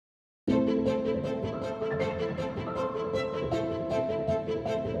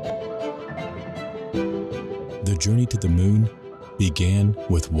journey to the moon began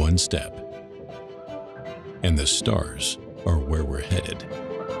with one step, and the stars are where we're headed.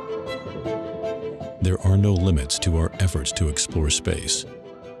 There are no limits to our efforts to explore space.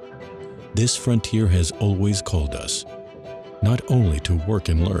 This frontier has always called us, not only to work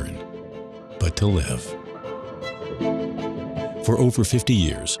and learn, but to live. For over 50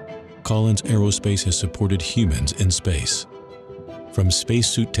 years, Collins Aerospace has supported humans in space. From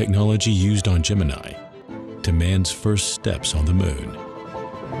spacesuit technology used on Gemini to man's first steps on the moon.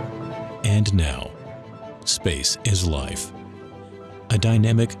 And now, space is life. A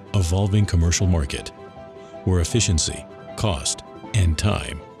dynamic, evolving commercial market where efficiency, cost, and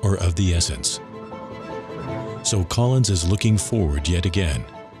time are of the essence. So Collins is looking forward yet again,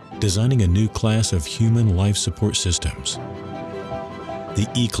 designing a new class of human life support systems. The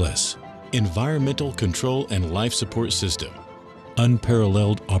ECLSS, Environmental Control and Life Support System.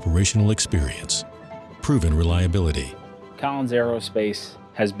 Unparalleled operational experience, proven reliability. Collins Aerospace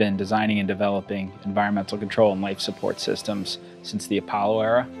has been designing and developing environmental control and life support systems since the Apollo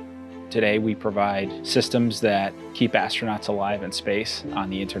era. Today we provide systems that keep astronauts alive in space on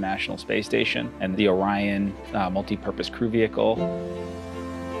the International Space Station and the Orion multi-purpose crew vehicle.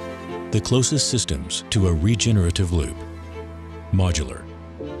 The closest systems to a regenerative loop. Modular,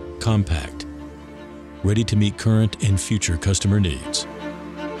 compact, ready to meet current and future customer needs.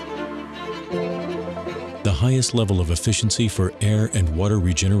 The highest level of efficiency for air and water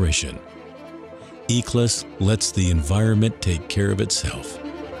regeneration. ECLSS lets the environment take care of itself.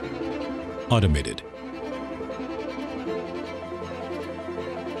 Automated.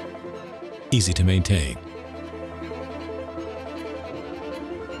 Easy to maintain.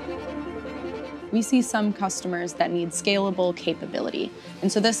 We see some customers that need scalable capability. And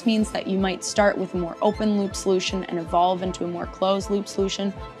so this means that you might start with a more open loop solution and evolve into a more closed loop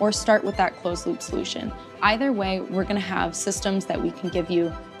solution, or start with that closed loop solution. Either way, we're going to have systems that we can give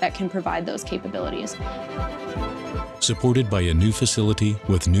you that can provide those capabilities. Supported by a new facility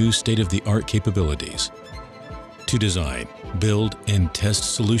with new state-of-the-art capabilities to design, build, and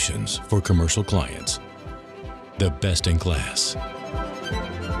test solutions for commercial clients. The best in class.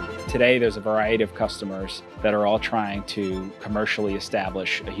 Today, there's a variety of customers that are all trying to commercially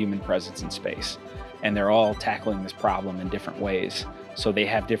establish a human presence in space. And they're all tackling this problem in different ways. So they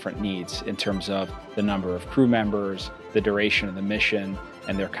have different needs in terms of the number of crew members, the duration of the mission,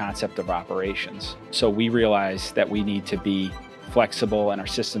 and their concept of operations. So we realize that we need to be flexible and our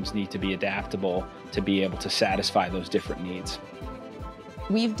systems need to be adaptable to be able to satisfy those different needs.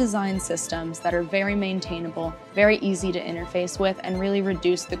 We've designed systems that are very maintainable, very easy to interface with, and really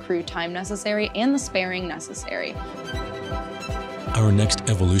reduce the crew time necessary and the sparing necessary. Our next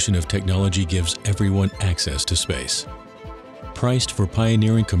evolution of technology gives everyone access to space. Priced for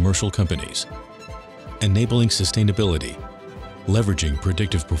pioneering commercial companies, enabling sustainability, leveraging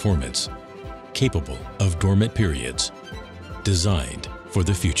predictive performance, capable of dormant periods, designed for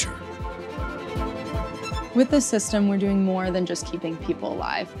the future. With this system, we're doing more than just keeping people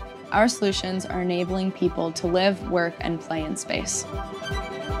alive. Our solutions are enabling people to live, work, and play in space.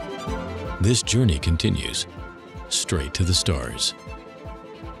 This journey continues straight to the stars.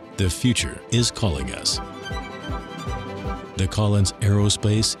 The future is calling us. The Collins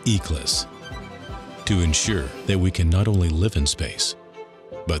Aerospace ECLSS, to ensure that we can not only live in space,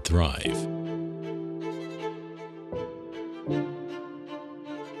 but thrive.